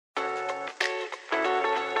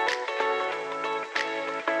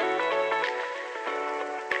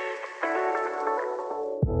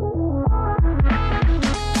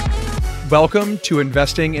Welcome to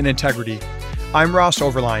Investing in Integrity. I'm Ross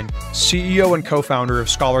Overline, CEO and co-founder of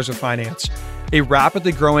Scholars of Finance, a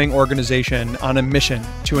rapidly growing organization on a mission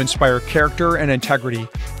to inspire character and integrity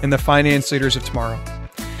in the finance leaders of tomorrow.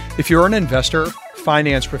 If you're an investor,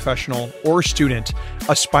 finance professional, or student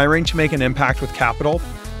aspiring to make an impact with capital,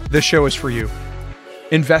 this show is for you.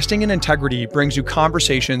 Investing in Integrity brings you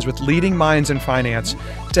conversations with leading minds in finance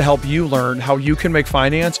to help you learn how you can make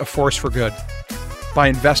finance a force for good by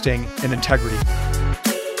investing in integrity.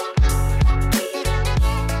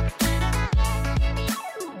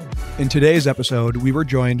 In today's episode, we were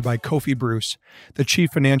joined by Kofi Bruce, the Chief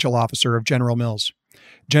Financial Officer of General Mills.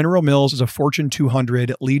 General Mills is a Fortune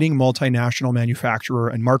 200 leading multinational manufacturer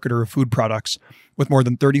and marketer of food products with more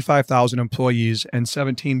than 35,000 employees and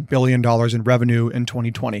 $17 billion in revenue in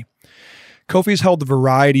 2020. Kofi's held a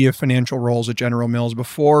variety of financial roles at General Mills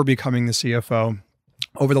before becoming the CFO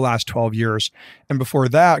over the last 12 years. And before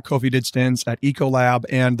that, Kofi did stints at Ecolab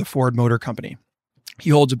and the Ford Motor Company. He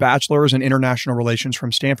holds a bachelor's in international relations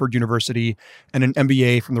from Stanford University and an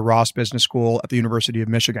MBA from the Ross Business School at the University of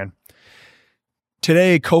Michigan.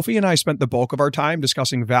 Today, Kofi and I spent the bulk of our time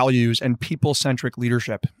discussing values and people-centric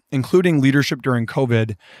leadership, including leadership during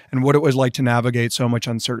COVID and what it was like to navigate so much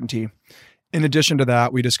uncertainty. In addition to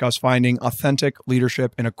that, we discussed finding authentic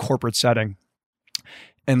leadership in a corporate setting.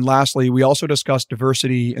 And lastly, we also discussed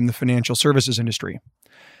diversity in the financial services industry.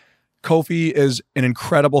 Kofi is an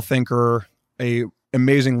incredible thinker, an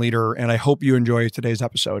amazing leader, and I hope you enjoy today's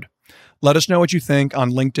episode. Let us know what you think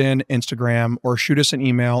on LinkedIn, Instagram, or shoot us an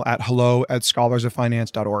email at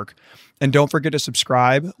hello@scholarsoffinance.org. And don't forget to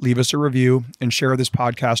subscribe, leave us a review, and share this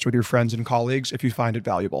podcast with your friends and colleagues if you find it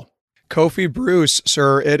valuable. Kofi Bruce,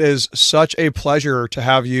 sir, it is such a pleasure to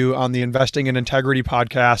have you on the Investing in Integrity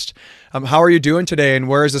podcast. How are you doing today, and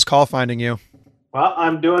where is this call finding you? Well,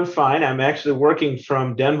 I'm doing fine. I'm actually working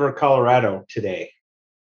from Denver, Colorado today.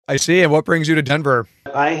 I see. And what brings you to Denver?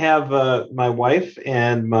 I have my wife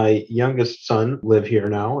and my youngest son live here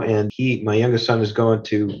now, and my youngest son is going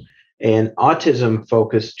to an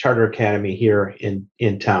autism-focused charter academy here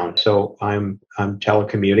in town. So I'm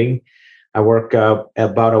telecommuting. I work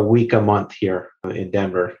about a week a month here in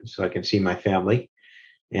Denver so I can see my family.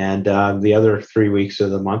 And the other 3 weeks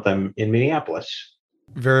of the month, I'm in Minneapolis.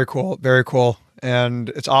 Very cool. Very cool. And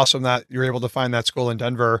it's awesome that you're able to find that school in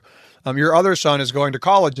Denver. Your other son is going to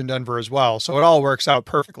college in Denver as well. So it all works out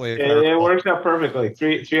perfectly. It works out perfectly.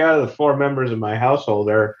 Three out of the 4 members of my household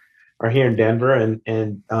are here in Denver. And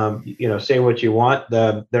say what you want.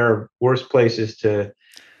 There are worse places to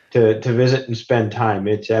visit and spend time.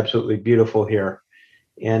 It's absolutely beautiful here.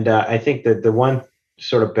 And I think that the one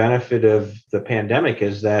sort of benefit of the pandemic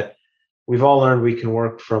is that we've all learned we can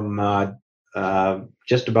work from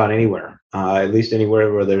just about anywhere, at least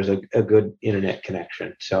anywhere where there's a good internet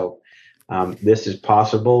connection. So this is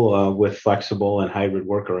possible with flexible and hybrid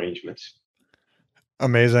work arrangements.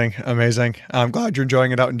 Amazing. Amazing. I'm glad you're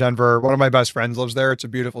enjoying it out in Denver. One of my best friends lives there. It's a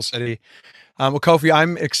beautiful city. Well, Kofi,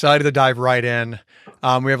 I'm excited to dive right in.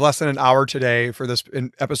 We have less than an hour today for this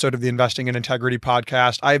episode of the Investing in Integrity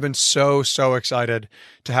podcast. I've been so excited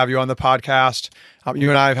to have you on the podcast. You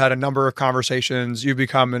and I have had a number of conversations. You've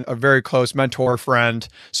become a very close mentor, friend,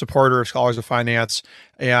 supporter of Scholars of Finance.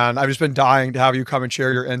 And I've just been dying to have you come and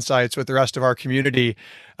share your insights with the rest of our community.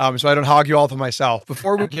 So I don't hog you all to myself.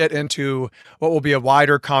 Before we get into what will be a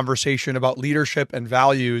wider conversation about leadership and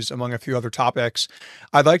values, among a few other topics,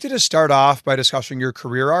 I'd like to just start off by discussing your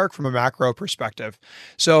career arc from a macro perspective.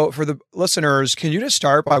 So for the listeners, can you just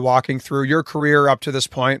start by walking through your career up to this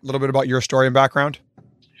point, a little bit about your story and background?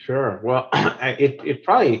 Sure. Well, it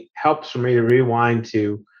probably helps for me to rewind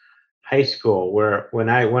to high school, where when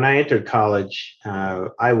I entered college,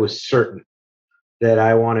 I was certain that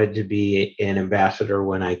I wanted to be an ambassador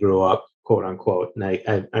when I grew up, quote unquote.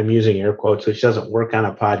 And I'm using air quotes, which doesn't work on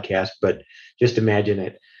a podcast, but just imagine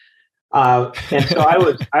it. And so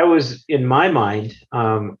I was in my mind,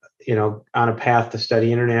 on a path to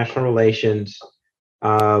study international relations,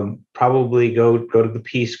 probably go to the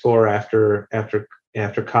Peace Corps after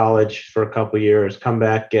college for a couple of years, come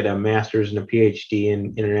back, get a master's and a PhD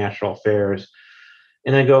in international affairs,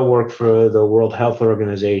 and then go work for the World Health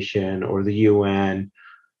Organization or the UN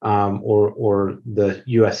or the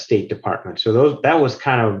U.S. State Department. So that was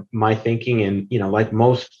kind of my thinking. And like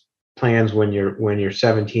most plans, when you're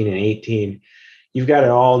 17 and 18, you've got it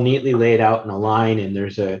all neatly laid out in a line, and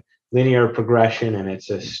there's a linear progression, and it's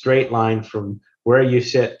a straight line from where you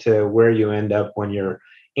sit to where you end up when you're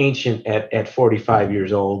ancient at 45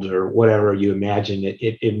 years old, or whatever you imagine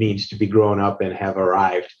it means to be grown up and have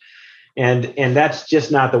arrived. And that's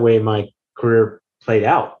just not the way my career played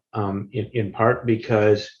out, in part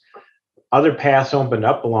because other paths opened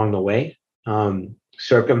up along the way.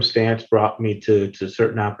 Circumstance brought me to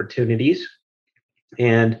certain opportunities.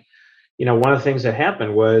 And, one of the things that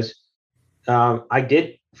happened was I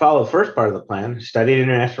did follow the first part of the plan, studied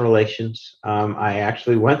international relations. I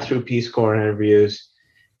actually went through Peace Corps interviews,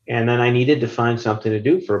 and then I needed to find something to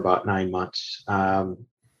do for about 9 months. And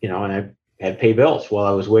I had to pay bills while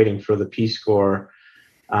I was waiting for the Peace Corps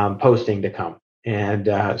posting to come. And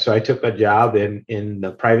so I took a job in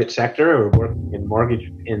the private sector, or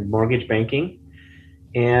working in mortgage banking,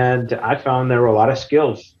 and I found there were a lot of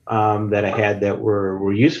skills that I had that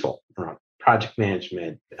were useful around project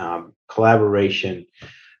management, collaboration,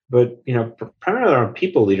 but primarily around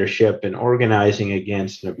people leadership and organizing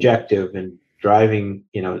against an objective and driving,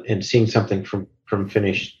 and seeing something from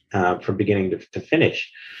beginning to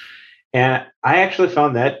finish. And I actually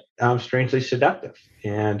found that strangely seductive.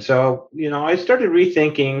 And so, I started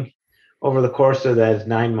rethinking over the course of those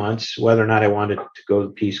 9 months whether or not I wanted to go to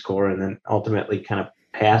the Peace Corps, and then ultimately kind of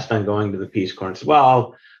passed on going to the Peace Corps and said,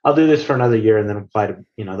 well, I'll do this for another year and then apply to,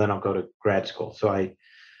 then I'll go to grad school. So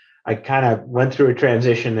I kind of went through a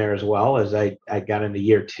transition there as well. As I got into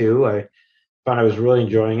year 2, I found I was really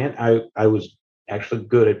enjoying it. I was actually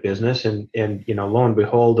good at business, and lo and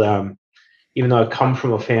behold, even though I come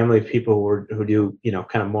from a family of people who do,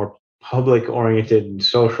 kind of more public oriented and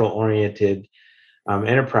social oriented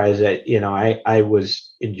enterprise, that, I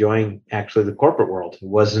was enjoying actually the corporate world. It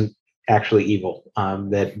wasn't actually evil.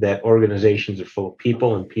 That organizations are full of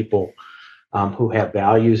people, and people who have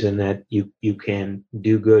values, and that you can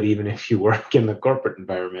do good even if you work in the corporate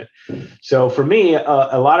environment. So for me,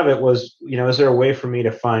 a lot of it was, is there a way for me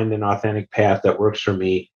to find an authentic path that works for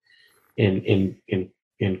me in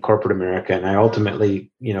corporate America? And I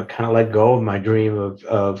ultimately, kind of let go of my dream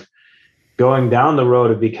of going down the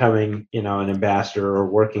road of becoming, an ambassador or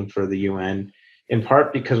working for the UN, in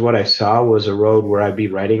part because what I saw was a road where I'd be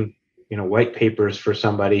writing, white papers for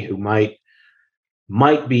somebody who might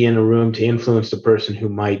be in a room to influence the person who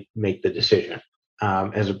might make the decision,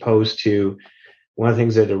 as opposed to one of the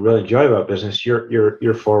things that I really enjoy about business.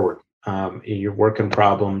 You're forward. You're working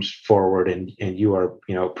problems forward, and you are,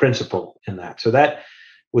 principal in that. So that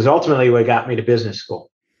was ultimately what got me to business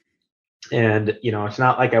school. And, it's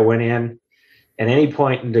not like I went in at any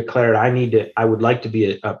point and declared I would like to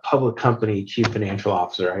be a public company chief financial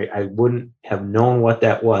officer. I wouldn't have known what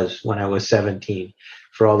that was when I was 17,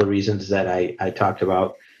 for all the reasons that I talked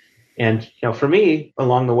about. And, for me,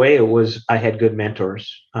 along the way, I had good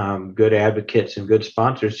mentors, good advocates, and good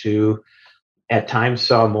sponsors who at times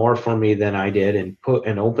saw more for me than I did, and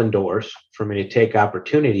opened doors for me to take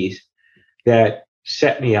opportunities that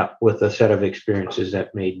set me up with a set of experiences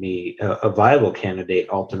that made me a viable candidate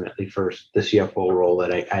ultimately for the CFO role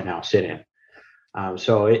that I now sit in.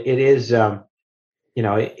 So it is,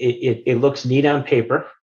 it looks neat on paper,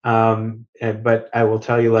 but I will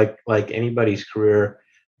tell you, like anybody's career,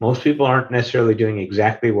 most people aren't necessarily doing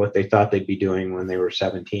exactly what they thought they'd be doing when they were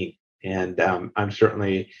 17. And I'm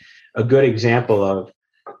certainly a good example of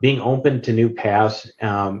being open to new paths,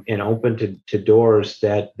 and open to doors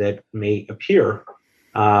that may appear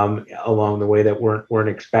along the way that weren't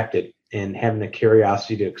expected, and having the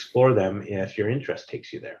curiosity to explore them if your interest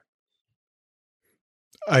takes you there.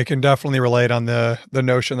 I can definitely relate on the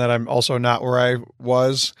notion that I'm also not where I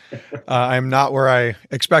was. I'm not where I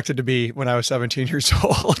expected to be when I was 17 years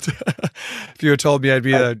old. If you had told me I'd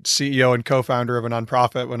be the CEO and co-founder of a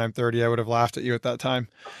nonprofit when I'm 30, I would have laughed at you at that time.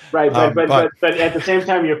 Right, but at the same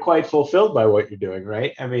time, you're quite fulfilled by what you're doing,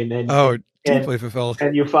 right? I mean, deeply fulfilled.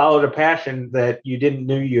 And you followed a passion that you didn't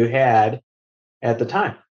know you had at the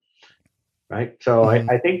time. Right. So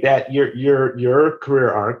I think that your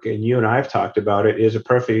career arc, and you and I have talked about it, is a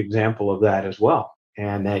perfect example of that as well.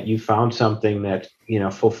 And that you found something that,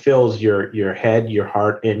 fulfills your head, your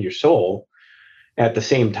heart, and your soul at the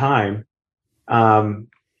same time,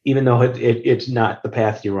 even though it's not the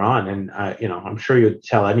path you're on. And, I'm sure you'd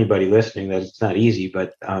tell anybody listening that it's not easy,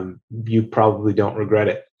 but you probably don't regret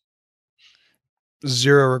it.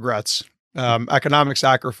 Zero regrets. Economic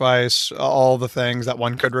sacrifice, all the things that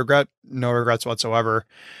one could regret, no regrets whatsoever.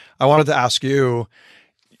 I wanted to ask you,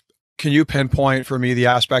 can you pinpoint for me the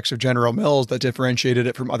aspects of General Mills that differentiated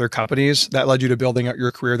it from other companies that led you to building out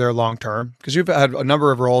your career there long term? Because you've had a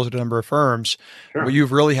number of roles at a number of firms, Sure. But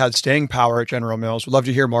you've really had staying power at General Mills. We'd love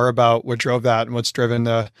to hear more about what drove that and what's driven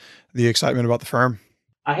the excitement about the firm.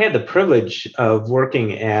 I had the privilege of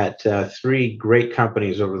working at 3 great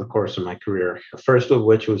companies over the course of my career. The first of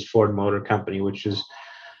which was Ford Motor Company, which is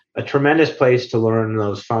a tremendous place to learn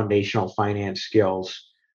those foundational finance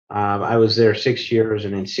skills, I was there 6 years,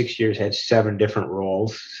 and in 6 years had 7 different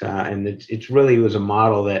roles. And it really was a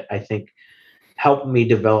model that I think helped me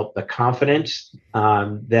develop the confidence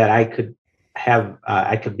that I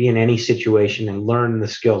could be in any situation and learn the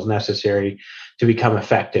skills necessary to become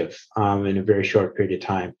effective in a very short period of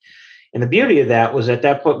time. And the beauty of that was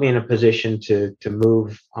that put me in a position to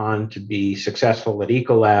move on to be successful at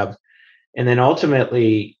Ecolab, and then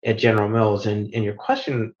ultimately at General Mills. And your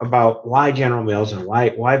question about why General Mills and why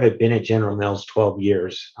have I been at General Mills 12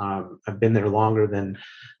 years? I've been there longer than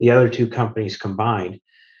the other two companies combined.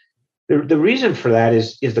 The reason for that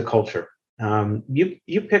is the culture.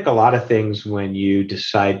 You pick a lot of things when you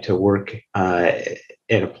decide to work at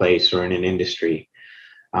a place or in an industry.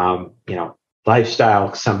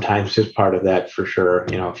 Lifestyle sometimes is part of that for sure.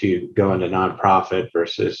 If you go into nonprofit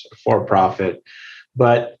versus for profit.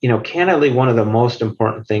 But, candidly, one of the most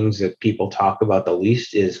important things that people talk about the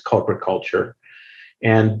least is corporate culture.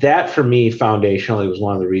 And that, for me, foundationally, was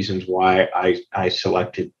one of the reasons why I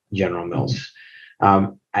selected General Mills.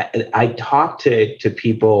 I talked to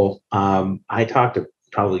people. I talked to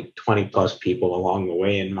probably 20 plus people along the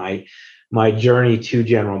way in my journey to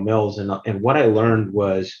General Mills. And what I learned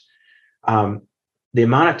was the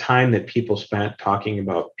amount of time that people spent talking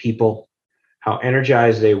about people, how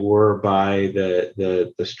energized they were by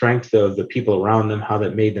the strength of the people around them, how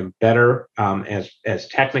that made them better as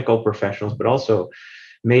technical professionals, but also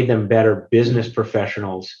made them better business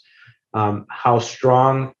professionals. How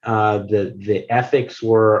strong the ethics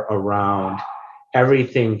were around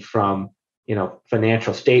everything from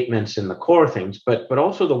financial statements and the core things, but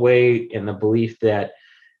also the way and the belief that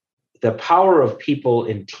the power of people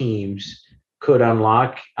in teams could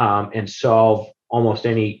unlock and solve almost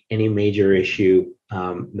any major issue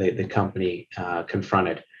the company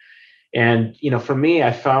confronted. And for me,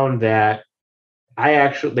 I found that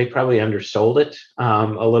they probably undersold it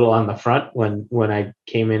a little on the front when I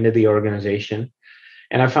came into the organization,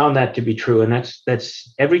 and I found that to be true. And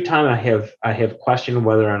that's every time I have questioned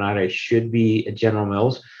whether or not I should be at General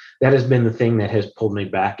Mills, that has been the thing that has pulled me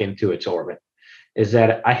back into its orbit. Is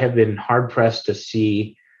that I have been hard pressed to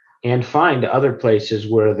see and find other places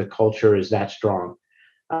where the culture is that strong,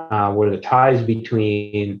 where the ties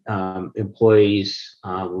between employees,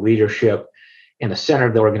 leadership, and the center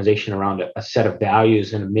of the organization around a set of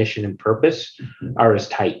values and a mission and purpose are as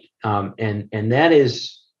tight. And that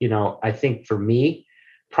is, I think for me,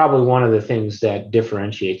 probably one of the things that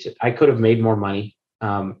differentiates it. I could have made more money,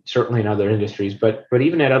 certainly in other industries, but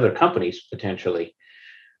even at other companies potentially.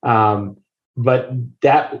 But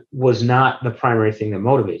that was not the primary thing that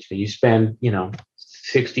motivates me. You spend,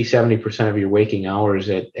 60, 70% of your waking hours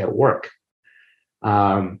at work.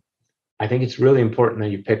 I think it's really important that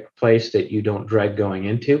you pick a place that you don't dread going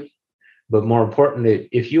into, but more important that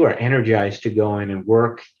if you are energized to go in and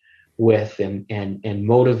work with and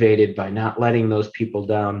motivated by not letting those people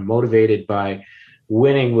down, motivated by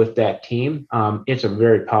winning with that team, it's a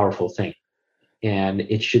very powerful thing. And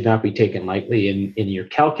it should not be taken lightly in your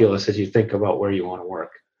calculus as you think about where you want to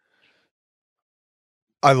work.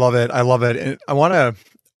 I love it. I love it. And I want to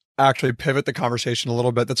actually pivot the conversation a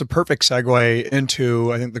little bit. That's a perfect segue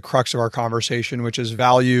into, I think, the crux of our conversation, which is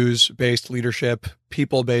values-based leadership,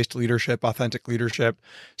 people-based leadership, authentic leadership,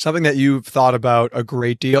 something that you've thought about a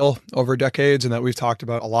great deal over decades and that we've talked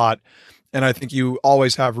about a lot. And I think you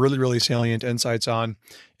always have really, really salient insights on.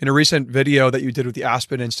 In a recent video that you did with the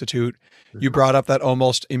Aspen Institute, you brought up that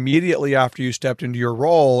almost immediately after you stepped into your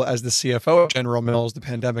role as the CFO of General Mills, the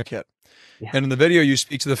pandemic hit. Yeah. And in the video, you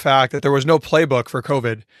speak to the fact that there was no playbook for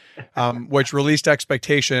COVID, which released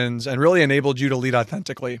expectations and really enabled you to lead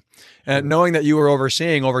authentically. And knowing that you were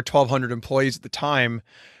overseeing over 1,200 employees at the time,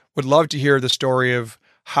 would love to hear the story of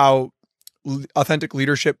how authentic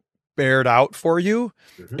leadership bared out for you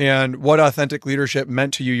and what authentic leadership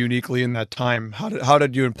meant to you uniquely in that time. How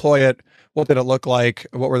did you employ it? What did it look like?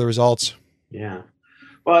 What were the results? Yeah.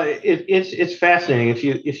 Well, it's fascinating.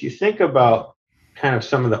 If you think about kind of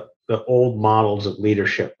some of the old models of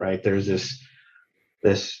leadership, right? There's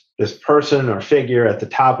this person or figure at the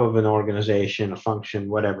top of an organization, a function,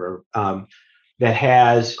 whatever, that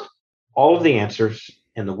has all of the answers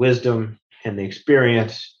and the wisdom and the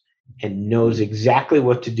experience and knows exactly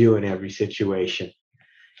what to do in every situation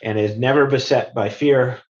and is never beset by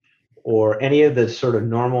fear or any of the sort of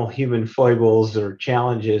normal human foibles or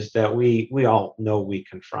challenges that we all know we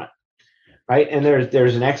confront. Right. And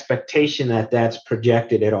there's an expectation that that's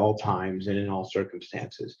projected at all times and in all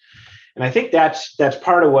circumstances. And I think that's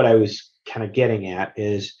part of what I was kind of getting at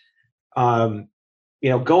is,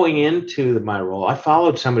 going into my role, I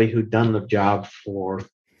followed somebody who'd done the job for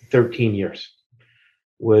 13 years.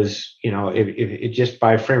 was, if just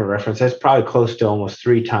by frame of reference, that's probably close to almost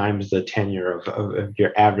 3 times the tenure of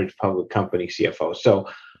your average public company CFO. So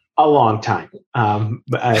a long time,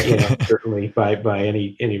 certainly by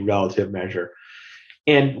any relative measure,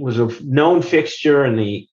 and was a known fixture in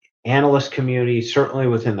the analyst community, certainly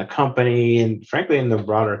within the company, and frankly in the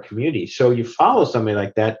broader community. So you follow somebody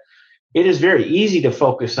like that, it is very easy to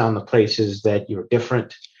focus on the places that you're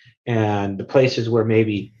different, and the places where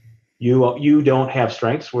maybe you don't have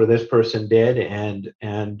strengths where this person did,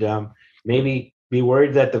 and maybe be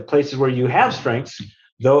worried that the places where you have strengths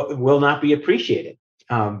though will not be appreciated,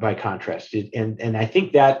 by contrast. And I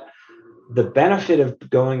think that the benefit of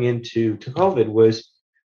going into COVID was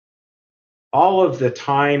all of the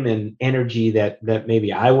time and energy that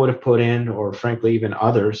maybe I would have put in, or frankly even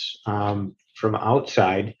others, from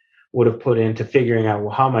outside would have put into figuring out,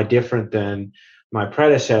 well, how am I different than my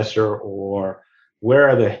predecessor, or what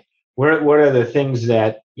are the things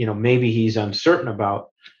that maybe he's uncertain about.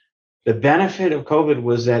 The benefit of COVID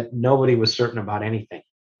was that nobody was certain about anything.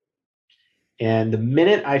 And the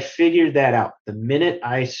minute I figured that out, the minute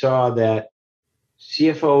I saw that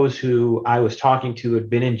CFOs who I was talking to had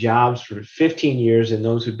been in jobs for 15 years, and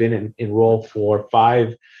those who'd been in role for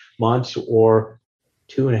 5 months or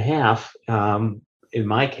 2.5, in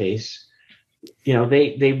my case,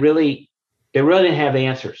 they really didn't have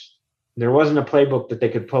answers. There wasn't a playbook that they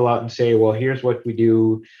could pull out and say, well, here's what we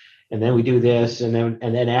do, and then we do this, and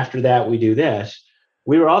then after that we do this.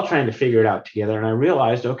 We were all trying to figure it out together, and I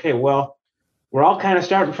realized, okay, well, we're all kind of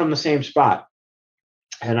starting from the same spot.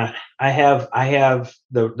 And I have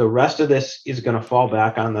the rest of this is going to fall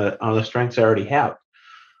back on the strengths I already have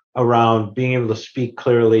around being able to speak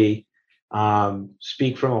clearly,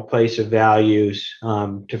 speak from a place of values,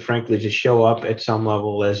 to frankly just show up at some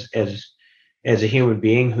level as a human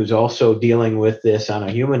being who's also dealing with this on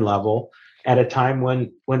a human level at a time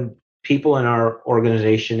when people in our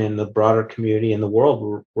organization and the broader community and the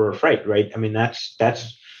world were afraid, right? I mean, that's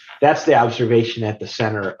the observation at the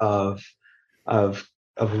center of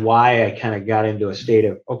why I kind of got into a state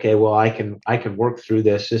of, okay, well, I can work through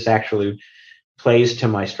this. This actually plays to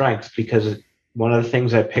my strengths, because one of the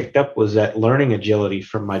things I picked up was that learning agility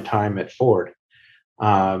from my time at Ford.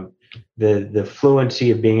 The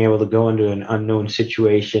fluency of being able to go into an unknown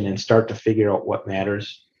situation and start to figure out what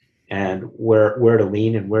matters and where to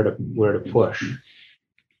lean and where to push.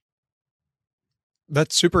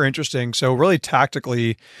 That's super interesting. So really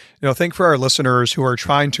tactically, think for our listeners who are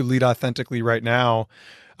trying to lead authentically right now,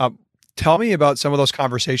 tell me about some of those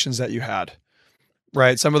conversations that you had,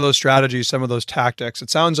 right? Some of those strategies, some of those tactics. It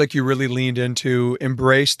sounds like you really leaned into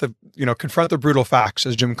embrace confront the brutal facts,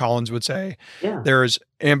 as Jim Collins would say. Yeah. There's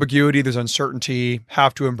ambiguity, there's uncertainty,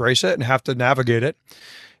 have to embrace it and have to navigate it.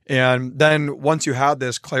 And then once you had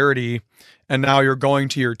this clarity and now you're going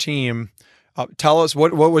to your team, tell us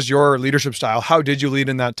what was your leadership style? How did you lead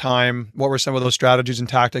in that time? What were some of those strategies and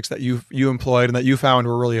tactics that you employed and that you found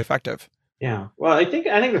were really effective? Yeah. Well, I think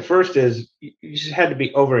the first is you just had to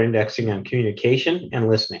be over-indexing on communication and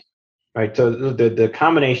listening, right? So the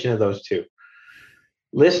combination of those two,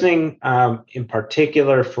 listening, in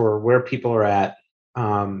particular for where people are at.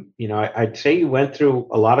 I'd say you went through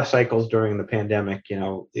a lot of cycles during the pandemic.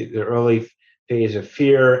 The early phase of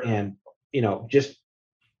fear, and just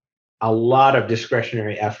a lot of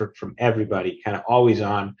discretionary effort from everybody, kind of always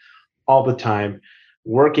on, all the time,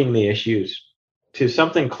 working the issues, to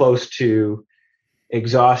something close to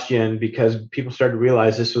exhaustion, because people started to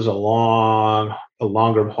realize this was a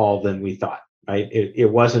longer haul than we thought, right? It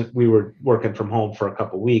wasn't, we were working from home for a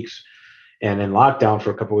couple of weeks and in lockdown for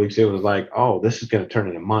a couple of weeks. It was like, oh, this is going to turn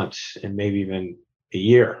into months and maybe even a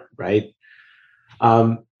year, right?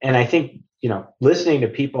 And I think, listening to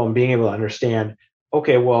people and being able to understand,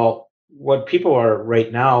 okay, well, what people are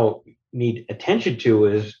right now need attention to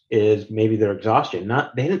is maybe their exhaustion.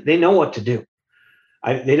 They know what to do.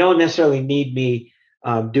 They don't necessarily need me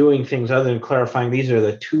doing things other than clarifying these are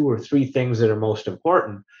the 2 or 3 things that are most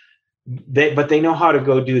important. But they know how to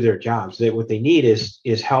go do their jobs. What they need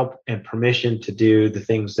is help and permission to do the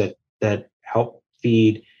things that help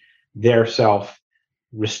feed their self,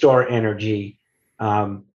 restore energy,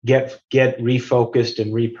 get refocused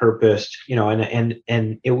and repurposed,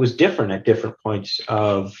 and it was different at different points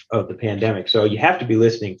of the pandemic. So you have to be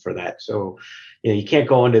listening for that. So, you can't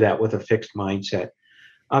go into that with a fixed mindset.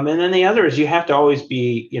 And then the other is you have to always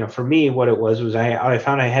be, for me, what it was I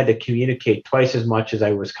found I had to communicate twice as much as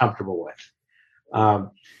I was comfortable with,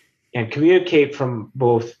 and communicate from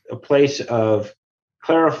both a place of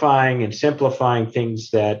clarifying and simplifying things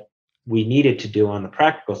that we needed to do on the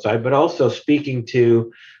practical side, but also speaking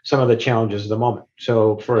to some of the challenges of the moment.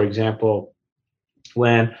 So, for example,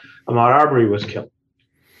 when Ahmaud Arbery was killed,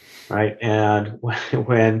 right? And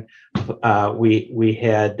when we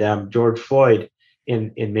had George Floyd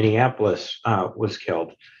in Minneapolis was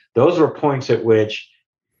killed. Those were points at which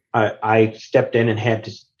I stepped in and had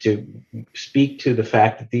to speak to the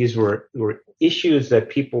fact that these were issues that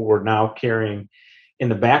people were now carrying in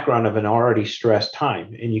the background of an already stressed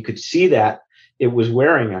time, and you could see that it was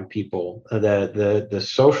wearing on people, the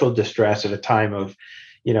social distress at a time of,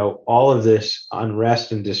 all of this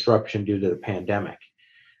unrest and disruption due to the pandemic.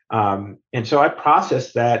 And so I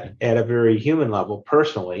processed that at a very human level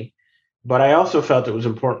personally, but I also felt it was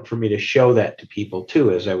important for me to show that to people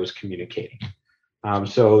too as I was communicating.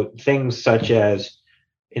 So things such as,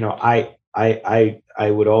 I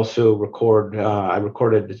would also record. I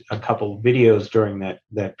recorded a couple of videos during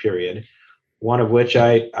that period. One of which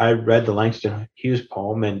I read the Langston Hughes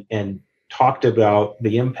poem and talked about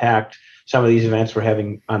the impact some of these events were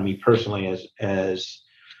having on me personally as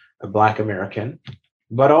a Black American,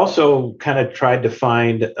 but also kind of tried to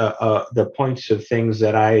find the points of things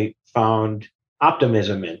that I found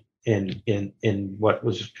optimism in what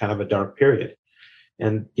was kind of a dark period.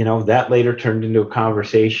 And, that later turned into a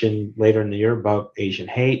conversation later in the year about Asian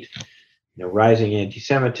hate, rising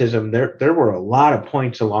anti-Semitism. There were a lot of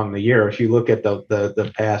points along the year. If you look at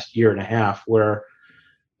the past year and a half, where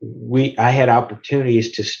I had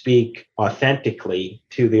opportunities to speak authentically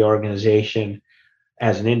to the organization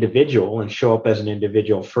as an individual and show up as an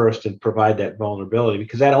individual first and provide that vulnerability,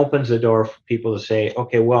 because that opens the door for people to say,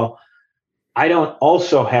 okay, well, I don't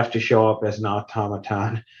also have to show up as an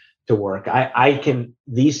automaton to work. I can,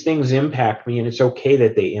 these things impact me, and it's okay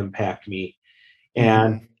that they impact me.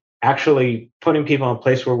 And actually putting people in a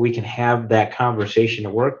place where we can have that conversation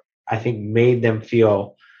at work, I think made them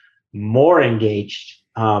feel more engaged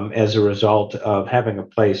as a result of having a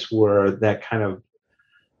place where that kind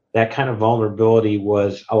of vulnerability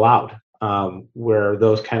was allowed, where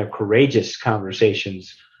those kind of courageous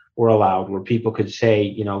conversations were allowed, where people could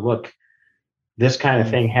say, look, this kind of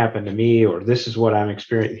thing happened to me, or this is what I'm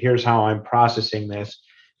experiencing. Here's how I'm processing this.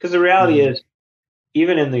 Because the reality is,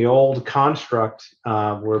 even in the old construct,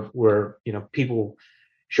 where people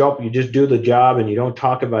show up, you just do the job and you don't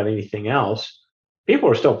talk about anything else. People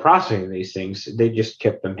are still processing these things. They just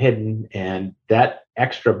kept them hidden, and that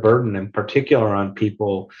extra burden, in particular on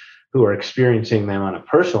people who are experiencing them on a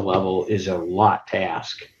personal level, is a lot to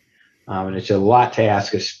ask. And it's a lot to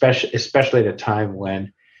ask, especially at a time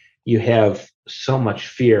when you have so much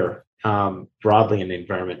fear broadly in the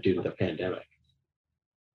environment due to the pandemic.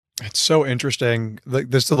 It's so interesting,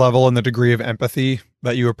 the level and the degree of empathy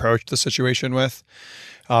that you approach the situation with.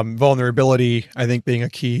 Vulnerability, I think, being a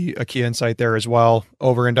key insight there as well.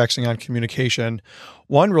 Over-indexing on communication.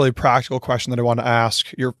 One really practical question that I want to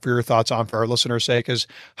ask for your thoughts on, for our listeners' sake, is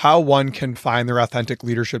how one can find their authentic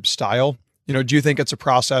leadership style. Do you think it's a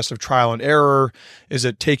process of trial and error? Is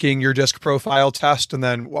it taking your DISC profile test and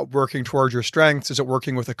then working towards your strengths? Is it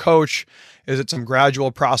working with a coach? Is it some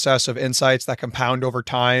gradual process of insights that compound over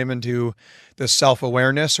time into this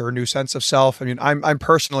self-awareness or a new sense of self? I mean, I'm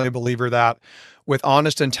personally a believer that with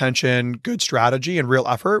honest intention, good strategy, and real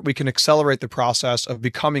effort, we can accelerate the process of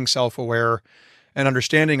becoming self-aware and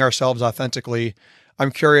understanding ourselves authentically.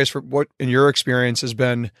 I'm curious for what, in your experience, has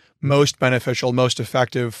been most beneficial, most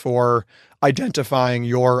effective for identifying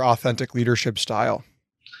your authentic leadership style.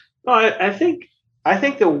 Well, I think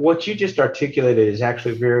that what you just articulated is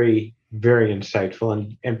actually very, very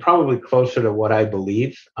insightful and probably closer to what I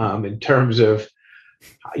believe in terms of,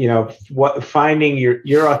 what finding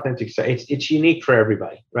your authentic style. It's unique for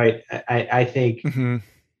everybody, right? I think the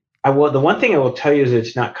one thing I will tell you is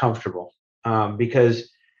it's not comfortable, because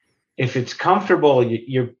if it's comfortable,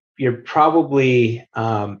 you're probably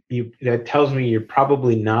that tells me you're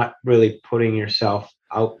probably not really putting yourself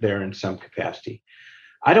out there in some capacity.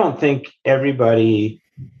 I don't think everybody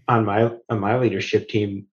on my leadership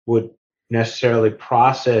team would necessarily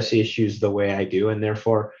process issues the way I do, and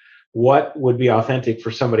therefore, what would be authentic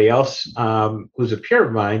for somebody else who's a peer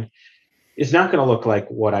of mine is not going to look like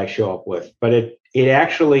what I show up with. But it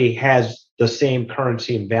actually has the same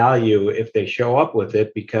currency and value if they show up with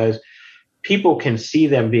it, because people can see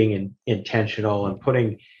them being intentional and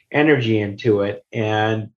putting energy into it.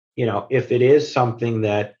 And, if it is something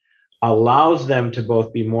that allows them to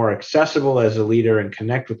both be more accessible as a leader and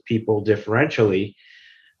connect with people differentially,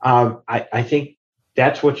 I think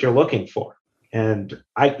that's what you're looking for. And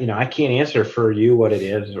I can't answer for you what it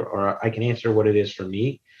is, or I can answer what it is for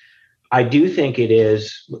me. I do think it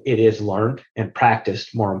is learned and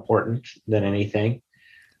practiced, more important than anything.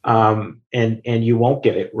 And you won't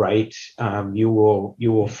get it right. You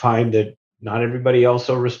will find that not everybody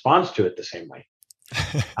also responds to it the same way.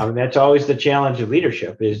 That's always the challenge of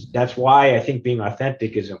leadership. That's why I think being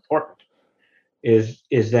authentic is important.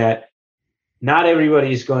 Is that not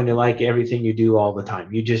everybody's going to like everything you do all the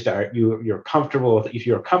time. You just are you're comfortable with. If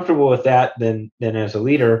you're comfortable with that, then as a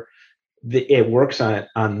leader, it works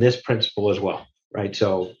on this principle as well, right?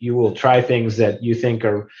 So you will try things that you think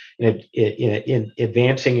are in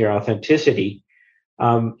advancing your authenticity,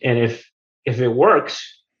 and if it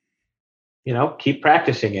works, keep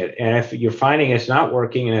practicing it. And if you're finding it's not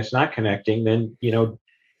working and it's not connecting, then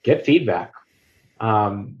get feedback.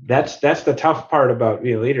 That's the tough part about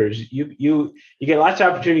being leaders. You get lots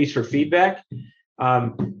of opportunities for feedback.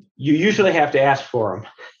 You usually have to ask for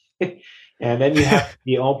them, and then you have to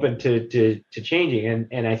be open to changing.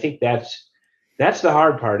 And I think that's the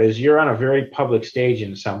hard part. Is you're on a very public stage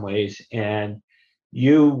in some ways, and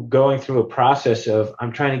you going through a process of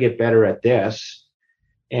I'm trying to get better at this.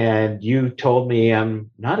 And you told me I'm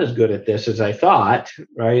not as good at this as I thought,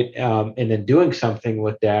 right? And then doing something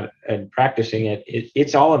with that and practicing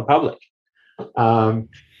it's all in public.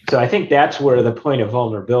 So I think that's where the point of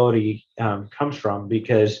vulnerability comes from,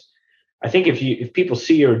 because I think if people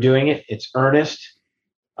see you're doing it, it's earnest,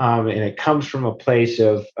 and it comes from a place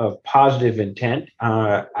of positive intent.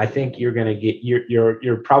 I think you're going to get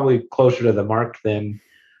you're probably closer to the mark than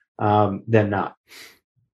not.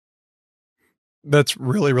 That's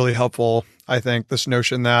really, really helpful. I think this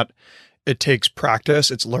notion that it takes practice,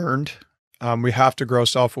 it's learned. We have to grow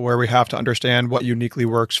self-aware. We have to understand what uniquely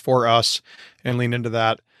works for us and lean into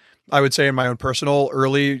that. I would say in my own personal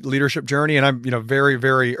early leadership journey, and I'm, very,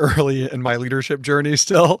 very early in my leadership journey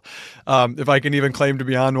still, if I can even claim to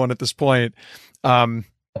be on one at this point,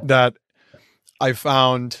 that I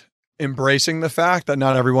found embracing the fact that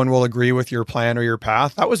not everyone will agree with your plan or your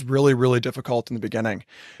path. That was really, really difficult in the beginning.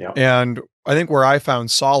 Yeah. And I think where I found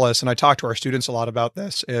solace, and I talk to our students a lot about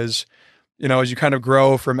this, is, as you kind of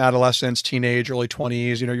grow from adolescence, teenage, early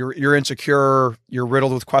 20s, you're insecure, you're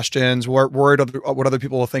riddled with questions, worried what other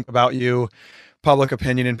people will think about you, public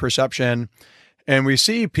opinion and perception. And we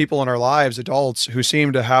see people in our lives, adults, who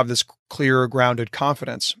seem to have this clear, grounded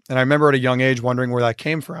confidence. And I remember at a young age wondering where that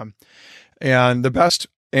came from. And the best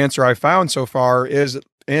answer I found so far is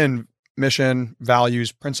in mission,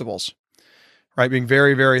 values, principles, right? Being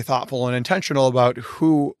very, very thoughtful and intentional about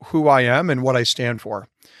who I am and what I stand for,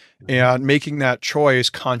 and making that choice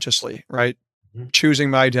consciously, right? Choosing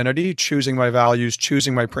my identity, choosing my values,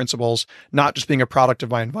 choosing my principles, not just being a product of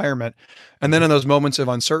my environment. And then in those moments of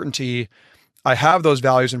uncertainty, I have those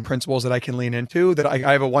values and principles that I can lean into, that I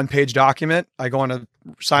have a 1-page document. I go on a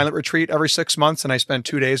silent retreat every 6 months and I spend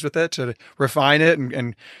 2 days with it to refine it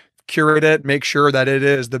and curate it, make sure that it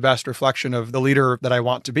is the best reflection of the leader that I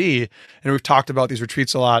want to be. And we've talked about these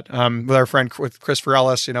retreats a lot with our friend, with Chris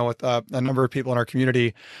Ellis, with a number of people in our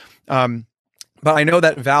community. But I know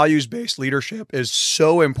that values-based leadership is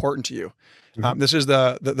so important to you. This is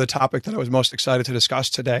the topic that I was most excited to discuss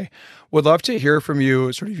today. Would love to hear from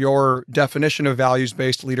you, sort of your definition of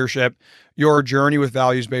values-based leadership, your journey with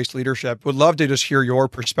values-based leadership. Would love to just hear your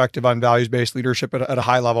perspective on values-based leadership at a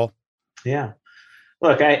high level. Yeah.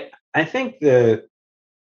 Look, I think the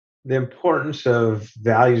importance of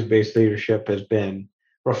values-based leadership has been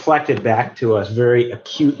reflected back to us very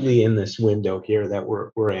acutely in this window here that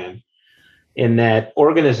we're in that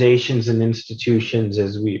organizations and institutions,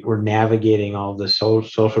 as we're navigating all the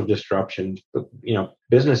social disruptions,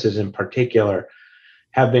 businesses in particular,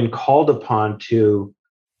 have been called upon to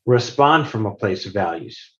respond from a place of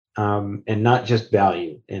values, and not just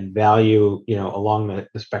value, and value, along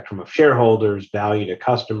the spectrum of shareholders, value to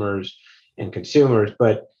customers and consumers,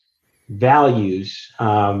 but values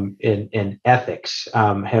and ethics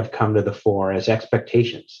have come to the fore as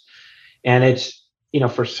expectations. And it's,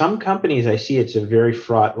 for some companies, I see it's a very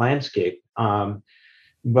fraught landscape.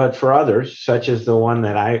 But for others, such as the one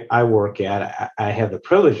that I work at, I have the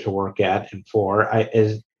privilege to work at and for,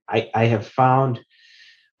 I have found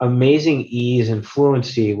amazing ease and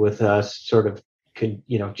fluency with us sort of,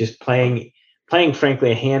 just playing,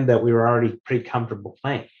 frankly, a hand that we were already pretty comfortable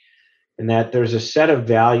playing. And that there's a set of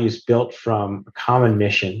values built from a common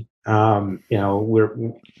mission.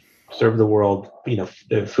 We're serve the world,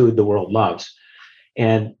 the food the world loves.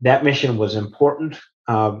 And that mission was important,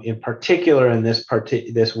 in particular in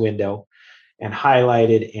this window, and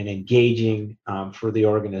highlighted and engaging for the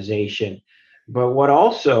organization. But what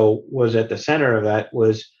also was at the center of that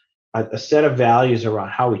was a set of values around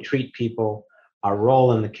how we treat people, our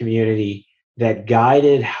role in the community, that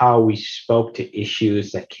guided how we spoke to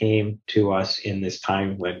issues that came to us in this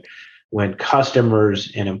time when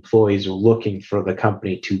customers and employees were looking for the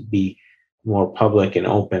company to be more public and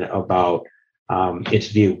open about its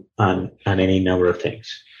view on any number of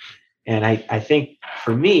things. And I think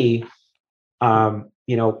for me,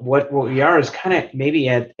 what we are is kind of maybe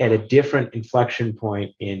at a different inflection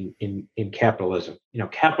point in capitalism.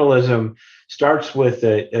 Capitalism starts with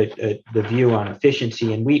the view on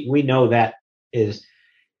efficiency, and we know that is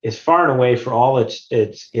far and away, for all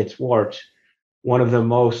its warts, one of the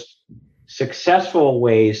most successful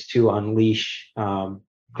ways to unleash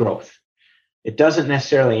growth. It doesn't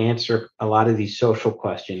necessarily answer a lot of these social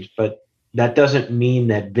questions, but that doesn't mean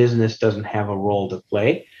that business doesn't have a role to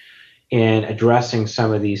play in addressing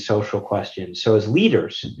some of these social questions. So as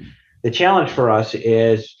leaders, the challenge for us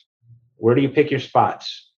is, where do you pick your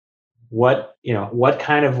spots? What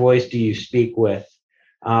kind of voice do you speak with?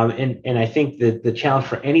 And I think that the challenge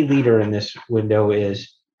for any leader in this window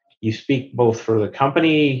is, you speak both for the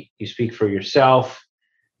company, you speak for yourself,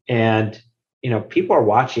 and people are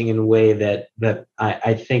watching in a way that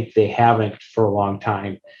I think they haven't for a long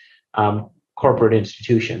time. Corporate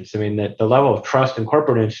institutions. I mean, the level of trust in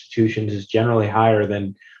corporate institutions is generally higher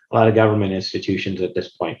than a lot of government institutions at this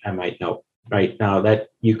point, I might note. Right now, that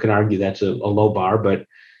you can argue that's a low bar, but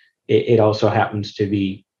it also happens to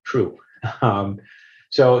be true.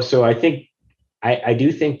 So I think I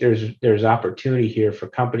do think there's opportunity here for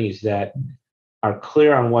companies that are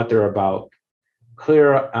clear on what they're about,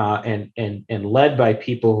 clear and led by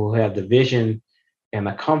people who have the vision and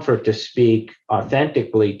the comfort to speak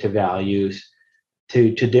authentically to values,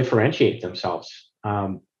 to differentiate themselves.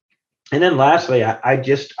 And then lastly,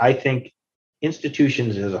 I think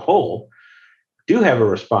institutions as a whole do have a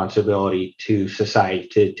responsibility to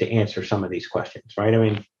society to answer some of these questions, right? I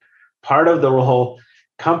mean, part of the role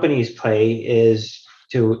companies play is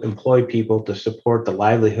to employ people to support the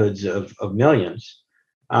livelihoods of millions.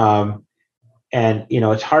 And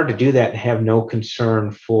it's hard to do that and have no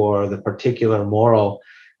concern for the particular moral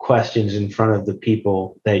questions in front of the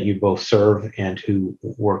people that you both serve and who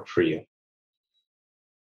work for you.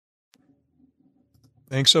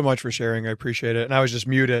 Thanks so much for sharing. I appreciate it. And I was just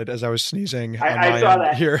muted as I was sneezing on I my saw end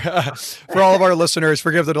that. here. For all of our listeners,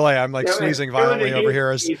 forgive the delay. I'm sneezing violently over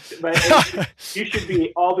here. But you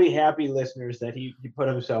should all be happy, listeners, that he put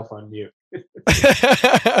himself on mute.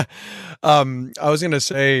 I was going to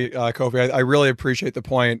say, Kofi, I really appreciate the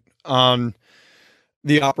point on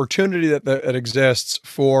the opportunity that exists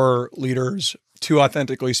for leaders to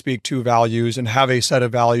authentically speak to values and have a set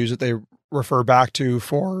of values that they refer back to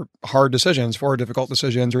for hard decisions, for difficult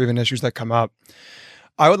decisions, or even issues that come up.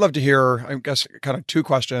 I would love to hear, I guess, kind of two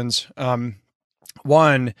questions.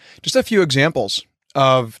 One, just a few examples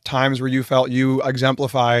of times where you felt you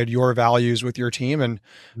exemplified your values with your team and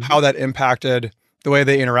how that impacted the way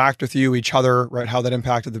they interact with you, each other, right? How that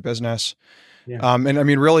impacted the business. Yeah. And I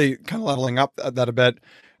mean, really kind of leveling up that a bit.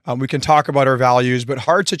 We can talk about our values, but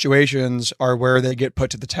hard situations are where they get put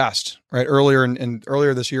to the test, right?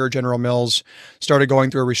 Earlier this year, General Mills started going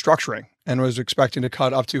through a restructuring and was expecting to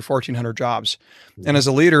cut up to 1,400 jobs. Mm-hmm. And as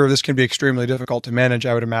a leader, this can be extremely difficult to manage,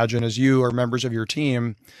 I would imagine, as you or members of your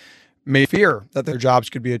team may fear that their jobs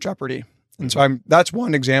could be at jeopardy. And so that's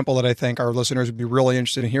one example that I think our listeners would be really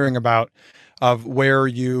interested in hearing about, of where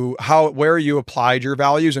you applied your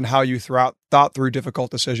values and how you thought through difficult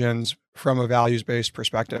decisions from a values-based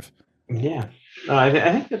perspective. Yeah, I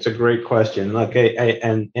think that's a great question. Look,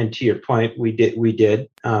 and to your point, we did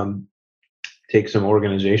take some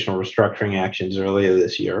organizational restructuring actions earlier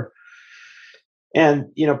this year,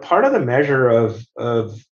 and part of the measure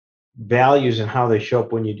of values and how they show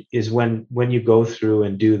up when you go through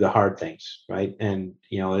and do the hard things, right? And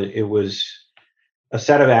it was a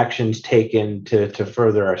set of actions taken to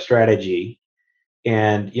further our strategy.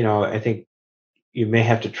 And I think you may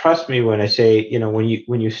have to trust me when I say, when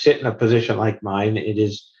you sit in a position like mine, it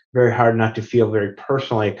is very hard not to feel very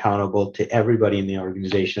personally accountable to everybody in the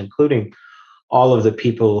organization, including all of the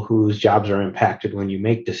people whose jobs are impacted when you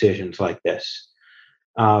make decisions like this.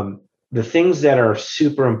 The things that are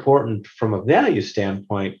super important from a value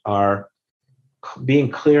standpoint are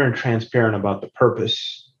being clear and transparent about the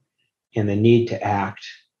purpose and the need to act,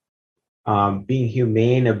 being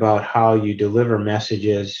humane about how you deliver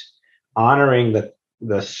messages, honoring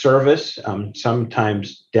the service,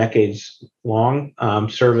 sometimes decades long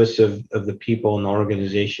service of the people in the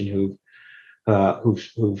organization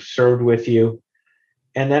who've served with you,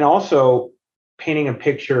 and then also painting a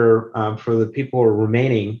picture for the people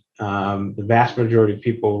remaining, the vast majority of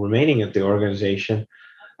people remaining at the organization,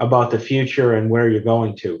 about the future and where you're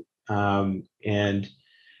going to. And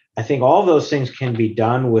I think all of those things can be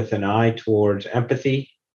done with an eye towards empathy,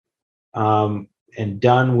 and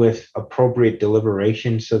done with appropriate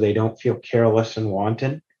deliberation so they don't feel careless and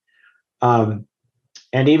wanton.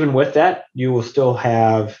 And even with that, you will still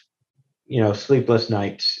have, sleepless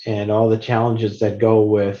nights and all the challenges that go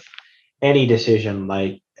with any decision,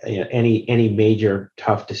 like any major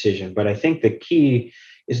tough decision. But I think the key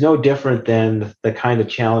is no different than the kind of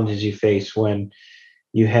challenges you face when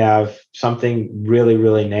you have something really,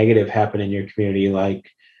 really negative happen in your community, like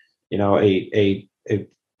an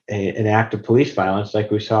act of police violence, like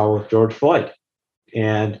we saw with George Floyd.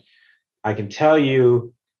 And I can tell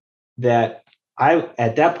you that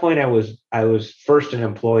at that point I was first an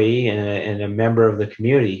employee and a member of the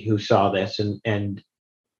community who saw this and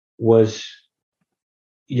was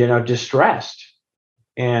distressed.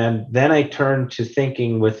 And then I turned to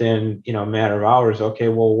thinking within a matter of hours, okay,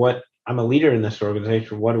 well, I'm a leader in this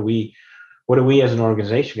organization. What are we as an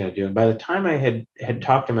organization going to do? And by the time I had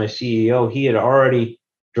talked to my CEO, he had already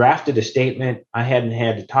drafted a statement. I hadn't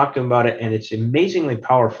had to talk to him about it. And it's amazingly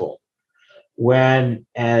powerful when,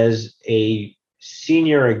 as a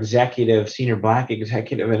senior Black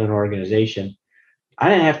executive in an organization, I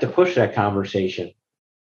didn't have to push that conversation.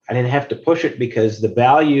 I didn't have to push it because the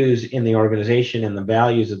values in the organization and the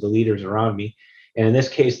values of the leaders around me, and in this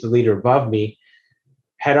case, the leader above me,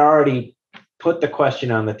 had already put the question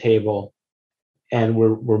on the table, and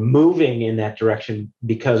we're moving in that direction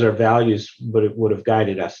because our values would have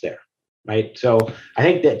guided us there, right? So I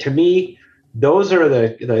think that, to me, those are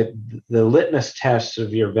the litmus tests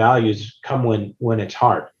of your values come when it's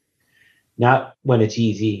hard, not when it's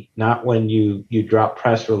easy, not when you drop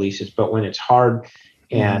press releases, but when it's hard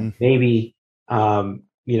and maybe that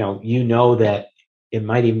it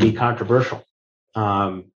might even be controversial,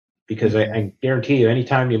 because I guarantee you,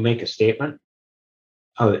 anytime you make a statement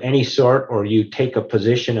of any sort or you take a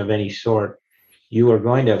position of any sort, you are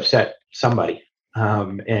going to upset somebody.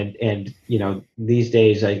 And these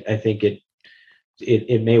days I think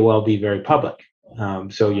it may well be very public.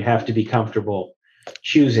 So you have to be comfortable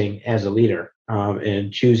choosing as a leader,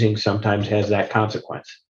 and choosing sometimes has that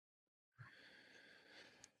consequence.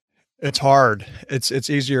 It's hard. It's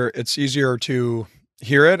easier to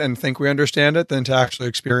hear it and think we understand it than to actually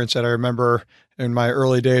experience it. I remember in my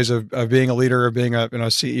early days of being a leader, of being a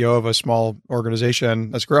CEO of a small organization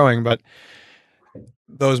that's growing, but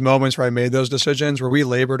those moments where I made those decisions, where we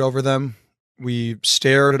labored over them, we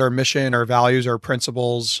stared at our mission, our values, our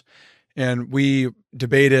principles, and we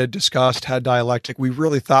debated, discussed, had dialectic. We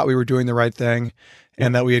really thought we were doing the right thing,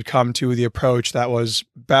 and that we had come to the approach that was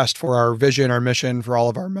best for our vision, our mission, for all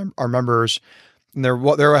of our members. And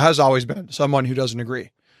there has always been someone who doesn't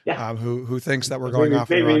agree, who thinks that we're going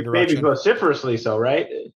off in the wrong direction. Maybe vociferously so, right?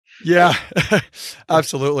 Yeah,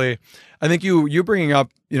 absolutely. I think you bringing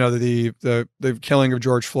up the killing of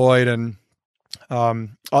George Floyd and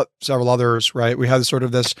several others, right? We had sort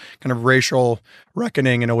of this kind of racial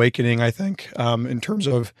reckoning and awakening, I think, in terms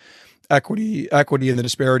of equity and the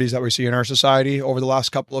disparities that we see in our society over the last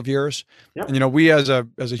couple of years. Yep. And we as a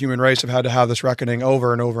human race have had to have this reckoning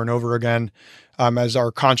over and over and over again, as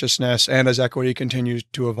our consciousness and as equity continues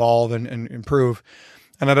to evolve and improve.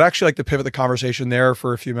 And I'd actually like to pivot the conversation there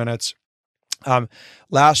for a few minutes.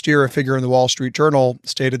 Last year, a figure in the Wall Street Journal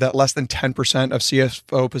stated that less than 10% of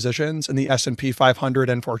CFO positions in the S&P 500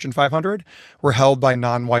 and Fortune 500 were held by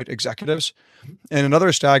non-white executives. And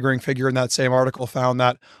another staggering figure in that same article found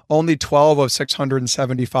that only 12 of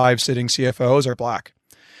 675 sitting CFOs are Black.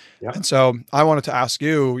 Yep. And so I wanted to ask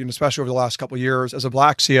you, especially over the last couple of years, as a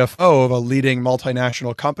Black CFO of a leading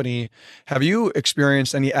multinational company, have you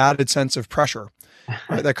experienced any added sense of pressure,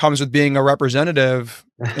 right, that comes with being a representative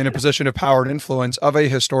in a position of power and influence of a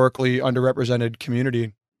historically underrepresented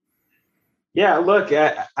community? Yeah, look,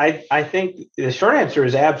 I think the short answer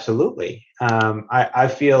is absolutely. I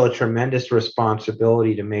feel a tremendous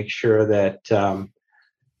responsibility to make sure that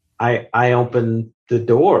I open the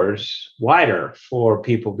doors wider for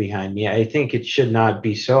people behind me. I think it should not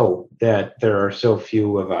be so that there are so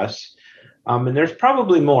few of us. And there's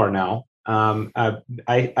probably more now. I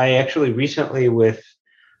actually recently,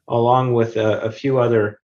 along with a few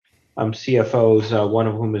other CFOs, one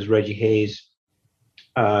of whom is Reggie Hayes,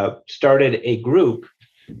 started a group,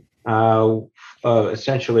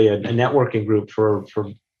 essentially a networking group for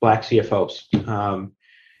Black CFOs,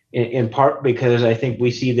 in part because I think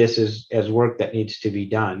we see this as work that needs to be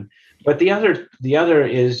done. But the other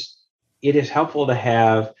is, it is helpful to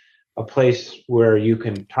have a place where you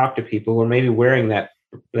can talk to people who are maybe wearing that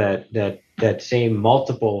same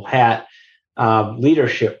multiple hat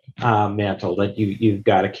leadership mantle that you've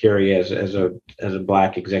got to carry as a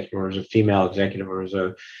Black executive, or as a female executive, or as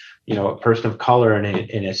a person of color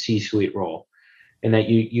in a C-suite role, and that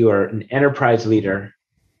you are an enterprise leader.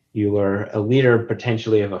 You are a leader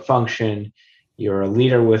potentially of a function. You're a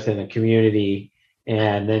leader within a community,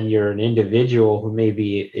 And then you're an individual who may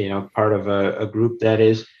be, part of a group that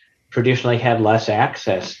is traditionally had less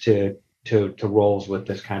access to roles with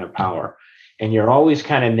this kind of power. And you're always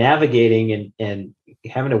kind of navigating and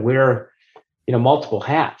having to wear, multiple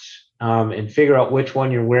hats, and figure out which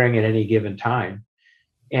one you're wearing at any given time.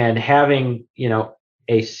 And having,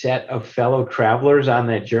 a set of fellow travelers on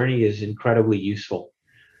that journey is incredibly useful.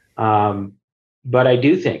 But I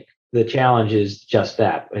do think the challenge is just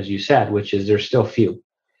that, as you said, which is there's still few.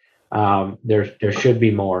 There should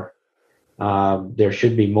be more. There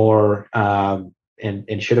should be more, and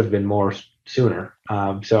should have been more sooner.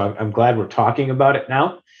 So I'm glad we're talking about it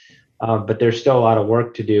now. But there's still a lot of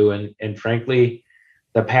work to do, and frankly,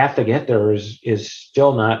 the path to get there is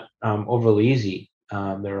still not overly easy.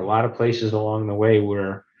 There are a lot of places along the way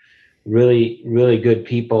where really, really good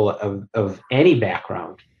people of any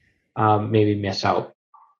background maybe miss out.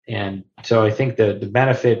 And so I think the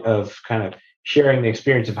benefit of kind of sharing the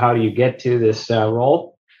experience of how do you get to this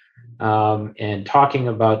role, and talking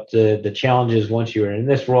about the challenges once you are in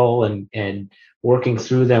this role, and working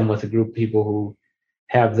through them with a group of people who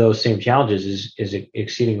have those same challenges is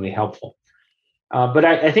exceedingly helpful. But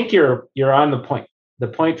I think you're on the point. The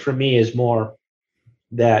point for me is more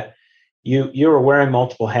that you're wearing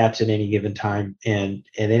multiple hats at any given time, and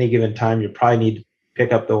at any given time you probably need to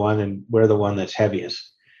pick up the one and wear the one that's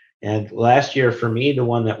heaviest. And last year for me, the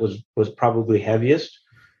one that was probably heaviest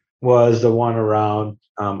was the one around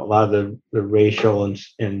a lot of the racial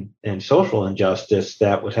and social injustice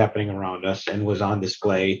that was happening around us and was on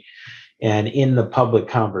display and in the public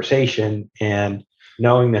conversation, and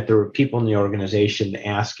knowing that there were people in the organization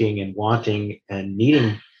asking and wanting and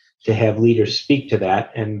needing to have leaders speak to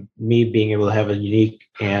that, and me being able to have a unique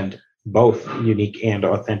and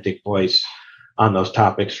authentic voice on those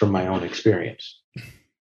topics from my own experience.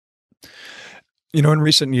 In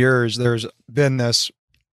recent years, there's been this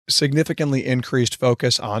significantly increased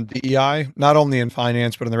focus on DEI, not only in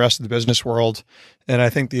finance, but in the rest of the business world. And I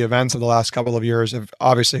think the events of the last couple of years have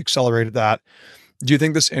obviously accelerated that. Do you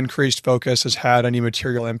think this increased focus has had any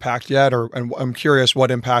material impact yet? And I'm curious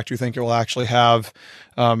what impact you think it will actually have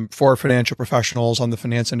for financial professionals on the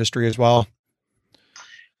finance industry as well?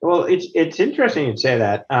 Well, it's interesting you say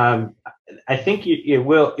that. I think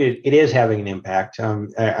it is having an impact.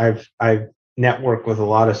 I've networked with a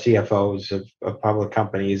lot of CFOs of public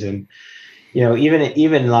companies, and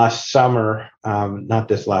even last summer, not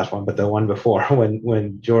this last one, but the one before,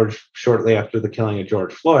 when George, shortly after the killing of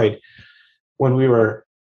George Floyd, when we were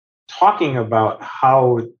talking about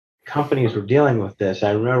how companies were dealing with this,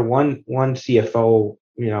 I remember one CFO,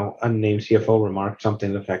 unnamed CFO, remarked something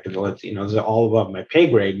to the effect of, "Well, it's all above my pay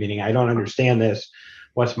grade," meaning I don't understand this.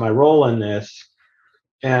 What's my role in this?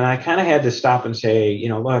 And I kind of had to stop and say,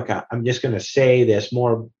 look, I'm just going to say this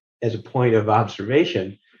more as a point of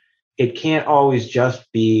observation. It can't always just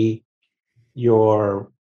be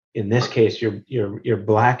in this case, your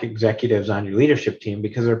Black executives on your leadership team,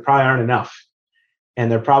 because there probably aren't enough.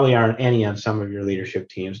 And there probably aren't any on some of your leadership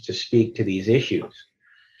teams to speak to these issues.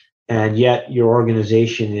 And yet your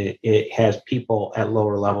organization, it has people at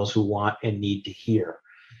lower levels who want and need to hear.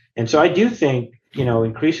 And so I do think,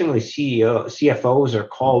 increasingly CFOs are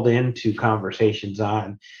called into conversations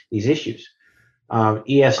on these issues.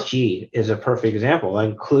 ESG is a perfect example. It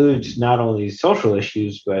includes not only social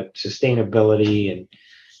issues, but sustainability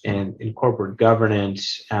and corporate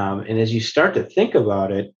governance. And as you start to think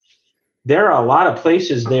about it, there are a lot of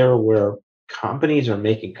places there where companies are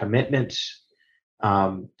making commitments.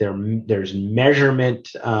 There's measurement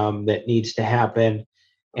that needs to happen.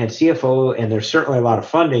 And there's certainly a lot of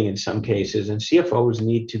funding in some cases, and CFOs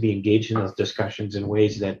need to be engaged in those discussions in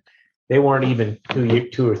ways that they weren't even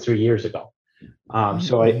 2 or 3 years ago.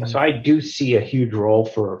 So I do see a huge role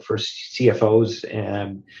for CFOs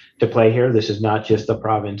to play here. This is not just the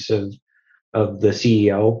province of the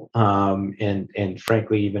CEO, and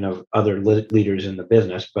frankly, even of other leaders in the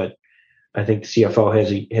business, but I think the CFO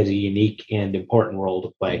has a unique and important role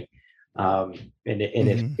to play.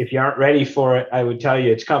 If you aren't ready for it, I would tell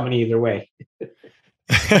you it's coming either way.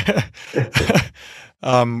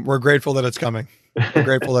 We're grateful that it's coming.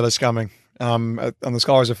 On the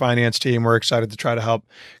Scholars of Finance team, we're excited to try to help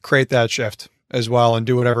create that shift as well, and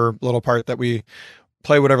do whatever little part that we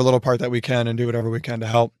can, and do whatever we can to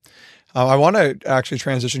help. I want to actually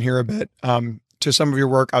transition here a bit to some of your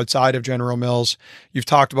work outside of General Mills. You've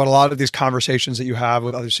talked about a lot of these conversations that you have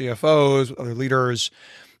with other CFOs, with other leaders.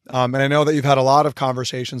 And I know that you've had a lot of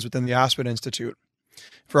conversations within the Aspen Institute.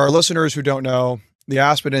 For our listeners who don't know, the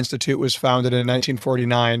Aspen Institute was founded in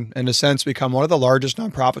 1949 and has since become one of the largest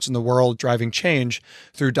nonprofits in the world, driving change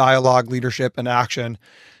through dialogue, leadership, and action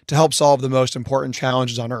to help solve the most important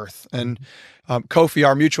challenges on Earth. And Kofi,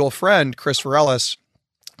 our mutual friend, Christopher Ellis,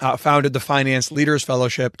 founded the Finance Leaders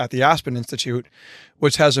Fellowship at the Aspen Institute,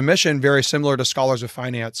 which has a mission very similar to Scholars of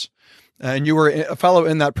Finance. And you were a fellow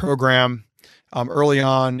in that program early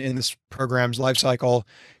on in this program's life cycle.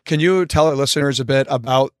 Can you tell our listeners a bit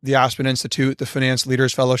about the Aspen Institute, the Finance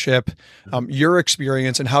Leaders Fellowship, your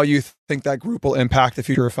experience, and how you think that group will impact the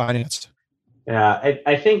future of finance? Yeah,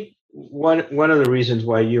 I think one of the reasons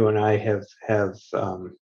why you and I have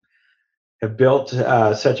built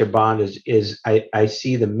such a bond is I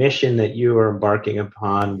see the mission that you are embarking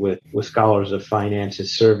upon with Scholars of Finance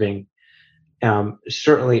is serving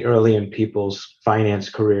certainly early in people's finance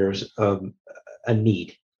careers a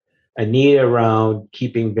need around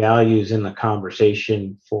keeping values in the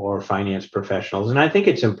conversation for finance professionals. And I think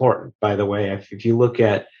it's important, by the way, if you look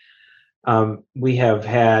at, we have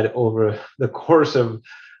had over the course of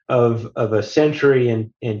a century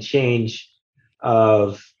and change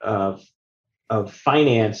of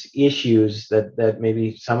finance issues that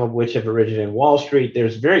maybe some of which have originated in Wall Street,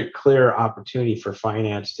 there's very clear opportunity for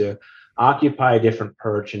finance to occupy a different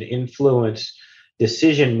perch and influence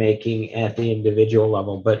decision making at the individual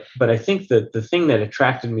level. But I think that the thing that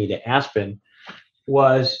attracted me to Aspen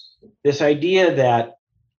was this idea that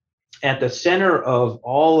at the center of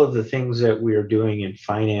all of the things that we are doing in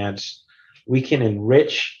finance, we can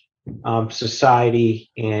enrich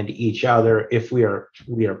society and each other if we are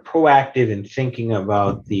proactive in thinking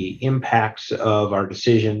about the impacts of our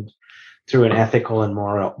decisions through an ethical and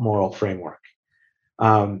moral framework.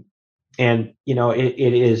 And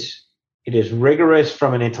it is rigorous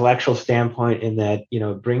from an intellectual standpoint in that,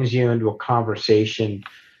 it brings you into a conversation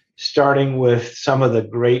starting with some of the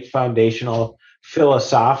great foundational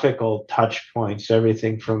philosophical touch points,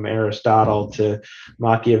 everything from Aristotle to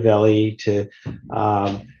Machiavelli to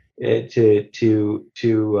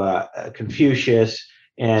Confucius.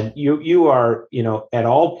 And you are, at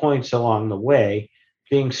all points along the way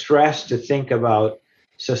being stressed to think about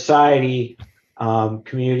society,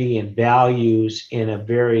 community, and values in a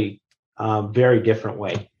very different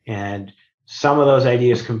way. And some of those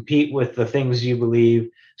ideas compete with the things you believe.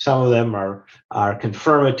 Some of them are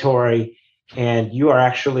confirmatory. And you are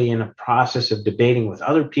actually in a process of debating with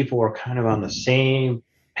other people who are kind of on the same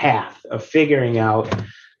path of figuring out,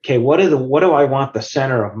 okay, what do I want the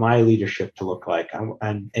center of my leadership to look like?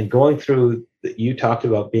 And going through, you talked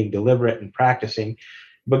about being deliberate and practicing,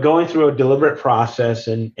 but going through a deliberate process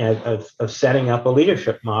and of setting up a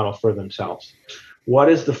leadership model for themselves. What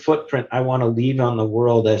is the footprint I want to leave on the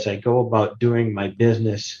world as I go about doing my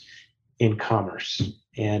business in commerce?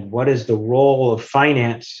 And what is the role of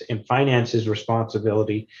finance and finance's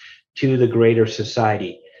responsibility to the greater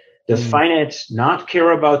society? Does finance not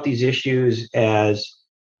care about these issues as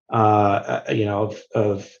of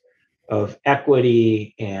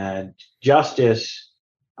equity and justice?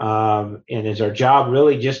 And is our job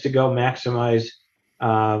really just to go maximize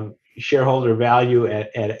shareholder value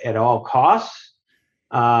at all costs?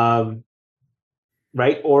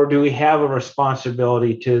 Right? Or do we have a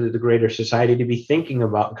responsibility to the greater society to be thinking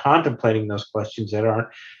about and contemplating those questions that aren't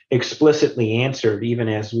explicitly answered, even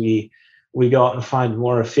as we go out and find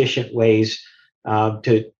more efficient ways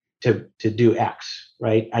to do X,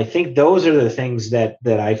 right? I think those are the things that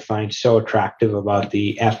I find so attractive about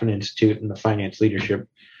the Aspen Institute and the Finance Leadership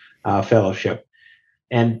Fellowship.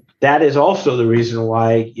 And that is also the reason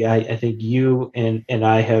why I think you and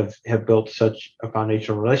I have built such a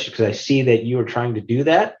foundational relationship, because I see that you are trying to do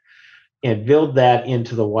that and build that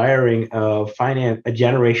into the wiring of finance, a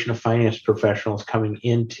generation of finance professionals coming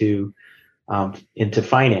into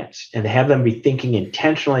finance, and to have them be thinking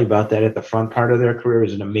intentionally about that at the front part of their career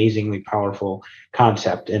is an amazingly powerful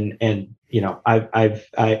concept. And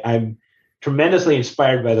I'm tremendously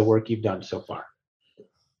inspired by the work you've done so far.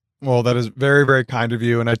 Well, that is very, very kind of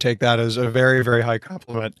you. And I take that as a very, very high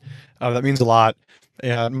compliment. That means a lot.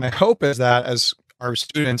 And my hope is that as our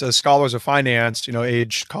students, as scholars of finance,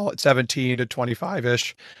 age, call it 17 to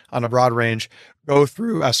 25-ish on a broad range, go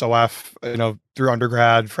through SOF, through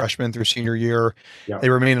undergrad, freshman through senior year,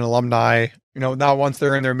 They remain an alumni, now once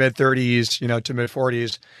they're in their mid 30s, to mid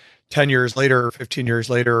 40s, 10 years later, 15 years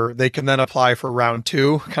later, they can then apply for round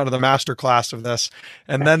 2, kind of the master class of this.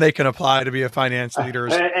 And then they can apply to be a finance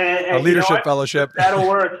leaders, a leadership fellowship. That'll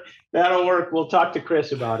work. We'll talk to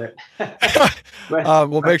Chris about it.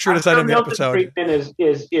 We'll make sure to send in the episode. Milton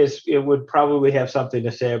it would probably have something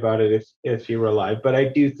to say about it if he were alive. But I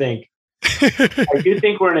do think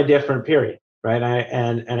we're in a different period, right?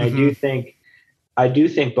 I do think I do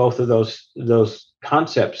think both of those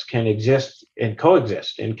concepts can exist and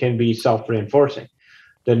coexist and can be self-reinforcing.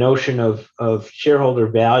 The notion of shareholder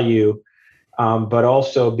value, but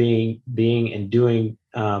also being and doing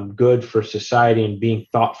good for society and being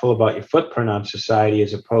thoughtful about your footprint on society,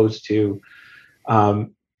 as opposed to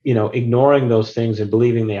ignoring those things and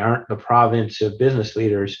believing they aren't the province of business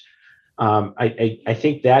leaders. I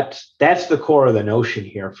think that's the core of the notion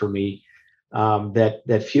here for me,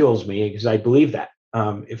 that fuels me, because I believe that.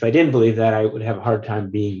 If I didn't believe that, I would have a hard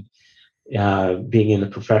time being in the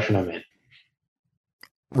profession I'm in.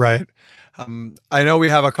 Right. I know we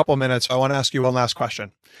have a couple minutes, so I want to ask you one last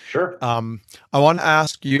question. Sure. I want to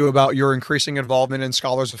ask you about your increasing involvement in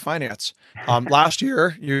Scholars of Finance. Last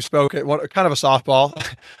year, you spoke at kind of a softball.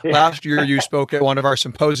 Last year, you spoke at one of our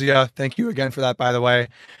symposia. Thank you again for that, by the way.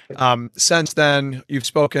 Since then, you've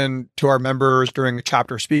spoken to our members during the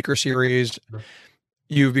chapter speaker series.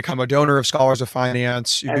 You've become a donor of Scholars of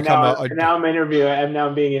Finance. You've become now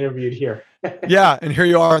I'm being interviewed here. Yeah, and here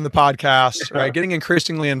you are on the podcast, right? Getting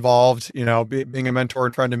increasingly involved, being a mentor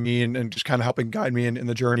and friend to me, and just kind of helping guide me in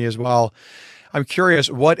the journey as well. I'm curious,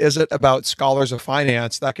 what is it about Scholars of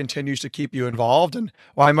Finance that continues to keep you involved, and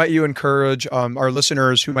why might you encourage our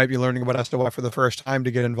listeners who might be learning about SOF for the first time to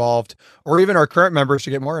get involved, or even our current members to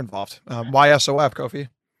get more involved? Why SOF, Kofi?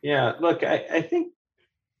 Yeah, look, I think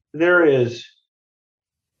there's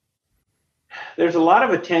a lot of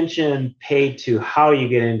attention paid to how you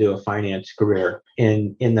get into a finance career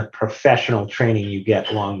in the professional training you get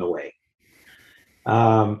along the way.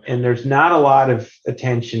 And there's not a lot of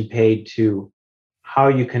attention paid to how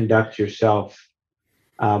you conduct yourself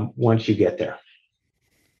once you get there.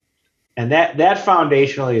 And that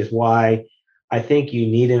foundationally is why I think you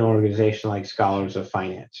need an organization like Scholars of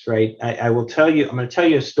Finance, right? I'm going to tell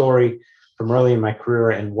you a story from early in my career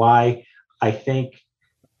and why I think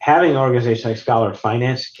having an organization like Scholar of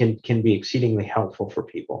Finance can be exceedingly helpful for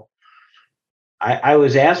people. I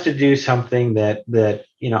was asked to do something that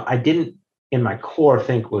I didn't in my core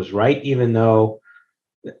think was right, even though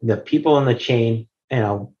the people in the chain,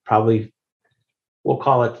 probably we'll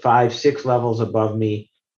call it 5-6 levels above me,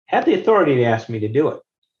 had the authority to ask me to do it.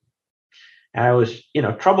 And I was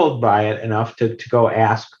troubled by it enough to go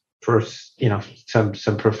ask for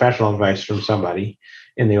some professional advice from somebody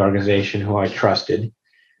in the organization who I trusted.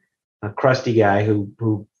 A crusty guy who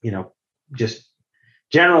just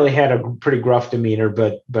generally had a pretty gruff demeanor,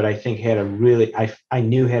 but I think had I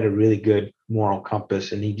knew had a really good moral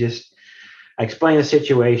compass. And I explained the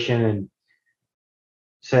situation and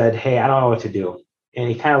said, "Hey, I don't know what to do." And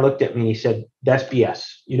he kind of looked at me and he said, "That's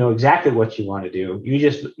BS. You know exactly what you want to do.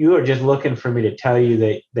 You are just looking for me to tell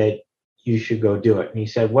you that you should go do it." And he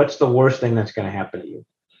said, "What's the worst thing that's going to happen to you?"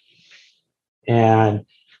 And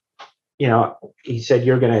he said,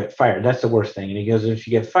 "You're going to get fired. That's the worst thing." And he goes, "If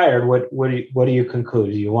you get fired, what do you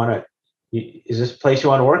conclude? Do you want to? Is this a place you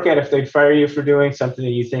want to work at? If they fire you for doing something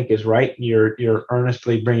that you think is right, and you're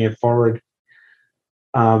earnestly bringing it forward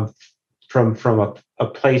from a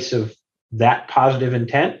place of that positive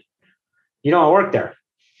intent, you don't want to work there."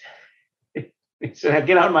 He said,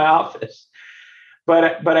 "Get out of my office."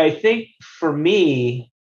 But I think for me,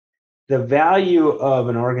 the value of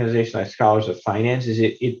an organization like Scholars of Finance is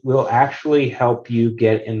it will actually help you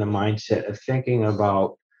get in the mindset of thinking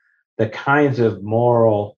about the kinds of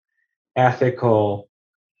moral, ethical,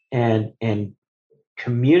 and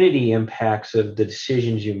community impacts of the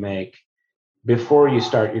decisions you make before you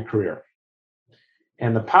start your career.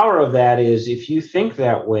 And the power of that is if you think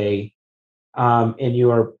that way, and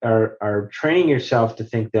you are training yourself to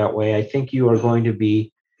think that way, I think you are going to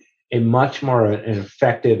be a much more an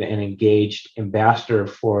effective and engaged ambassador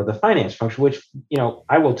for the finance function, which,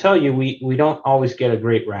 I will tell you, we don't always get a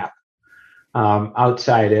great rap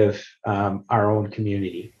outside of our own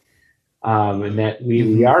community. And that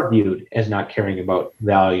we are viewed as not caring about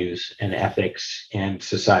values and ethics and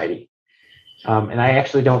society. And I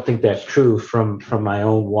actually don't think that's true from my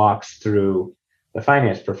own walks through the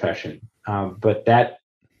finance profession. But that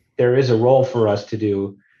there is a role for us to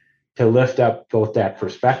do to lift up both that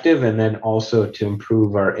perspective and then also to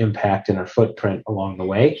improve our impact and our footprint along the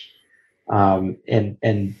way. And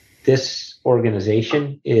this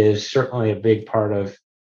organization is certainly a big part of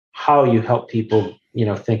how you help people,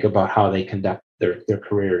 think about how they conduct their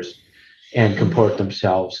careers and comport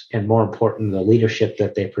themselves, and more important, the leadership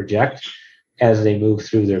that they project as they move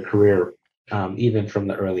through their career, even from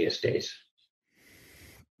the earliest days.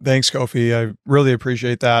 Thanks, Kofi. I really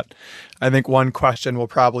appreciate that. I think one question we'll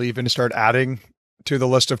probably even start adding to the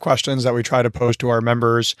list of questions that we try to pose to our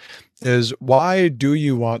members is, why do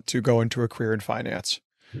you want to go into a career in finance?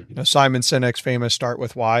 Simon Sinek's famous "Start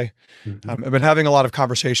with Why." I've been having a lot of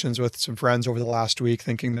conversations with some friends over the last week,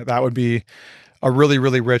 thinking that would be a really,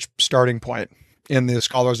 really rich starting point in the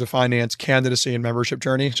Scholars of Finance candidacy and membership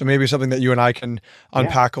journey. So maybe something that you and I can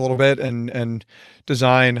unpack a little bit and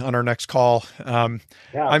design on our next call.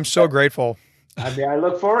 I'm so grateful. I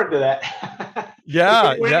look forward to that.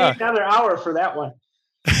 Yeah. We need another hour for that one.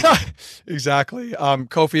 Exactly.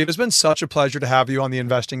 Kofi, it has been such a pleasure to have you on the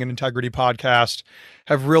Investing in Integrity podcast.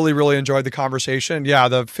 Have really, really enjoyed the conversation. Yeah,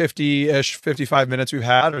 the 50-ish, 55 minutes we've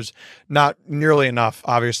had is not nearly enough,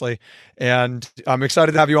 obviously. And I'm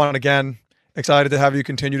excited to have you on again. Excited to have you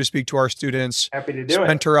continue to speak to our students. Happy to do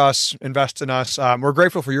mentor us, invest in us. We're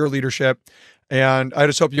grateful for your leadership. And I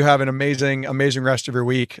just hope you have an amazing, amazing rest of your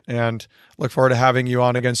week and look forward to having you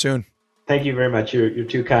on again soon. Thank you very much. You're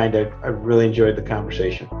too kind. I really enjoyed the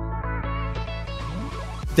conversation.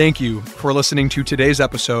 Thank you for listening to today's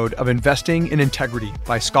episode of Investing in Integrity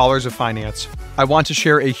by Scholars of Finance. I want to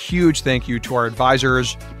share a huge thank you to our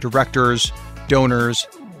advisors, directors, donors,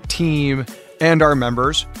 team, and our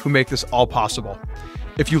members who make this all possible.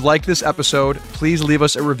 If you like this episode, please leave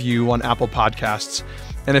us a review on Apple Podcasts.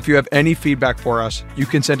 And if you have any feedback for us, you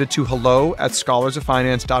can send it to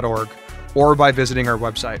hello@scholarsoffinance.org or by visiting our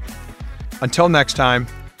website. Until next time,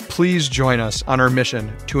 please join us on our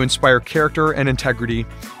mission to inspire character and integrity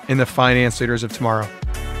in the finance leaders of tomorrow.